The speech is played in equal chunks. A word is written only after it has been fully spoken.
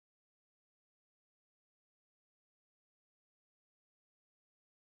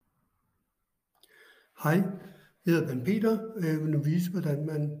Hej, jeg hedder Peter, og jeg vil nu vise, hvordan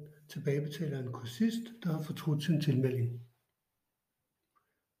man tilbagebetaler en kursist, der har fortrudt sin tilmelding.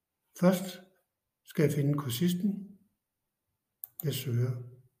 Først skal jeg finde kursisten. Jeg søger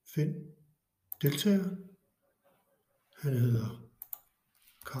find deltager. Han hedder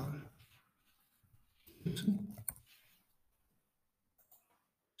Karl Nielsen.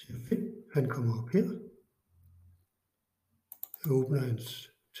 Han kommer op her. Jeg åbner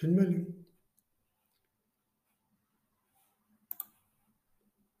hans tilmelding.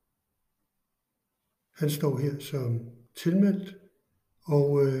 Han står her som tilmeldt,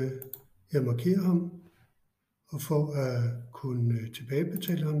 og jeg markerer ham. Og for at kunne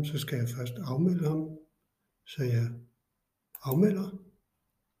tilbagebetale ham, så skal jeg først afmelde ham. Så jeg afmelder.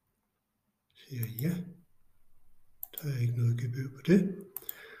 Siger ja. Der er ikke noget gebyr på det.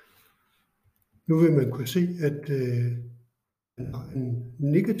 Nu vil man kunne se, at han har en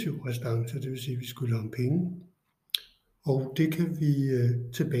negativ restance, det vil sige, at vi skylder ham penge. Og det kan vi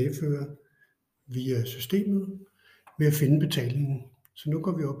tilbageføre via systemet ved at finde betalingen. Så nu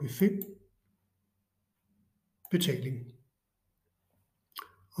går vi op i find betaling.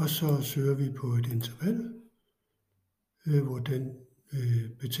 Og så søger vi på et interval, hvor den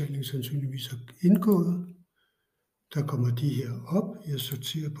betaling sandsynligvis er indgået. Der kommer de her op. Jeg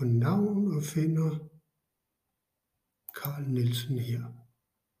sorterer på navn og finder Karl Nielsen her.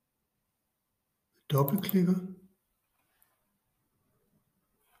 Dobbeltklikker.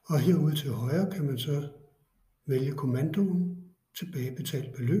 Og herude til højre kan man så vælge kommandoen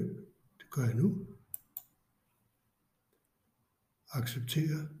tilbagebetalt beløb. Det gør jeg nu.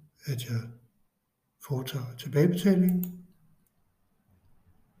 Acceptere, at jeg foretager tilbagebetalingen.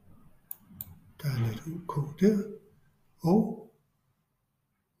 Der er lidt OK der. Og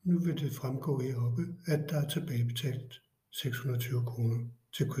nu vil det fremgå heroppe, at der er tilbagebetalt 620 kroner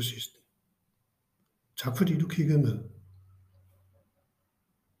til kursisten. Tak fordi du kiggede med.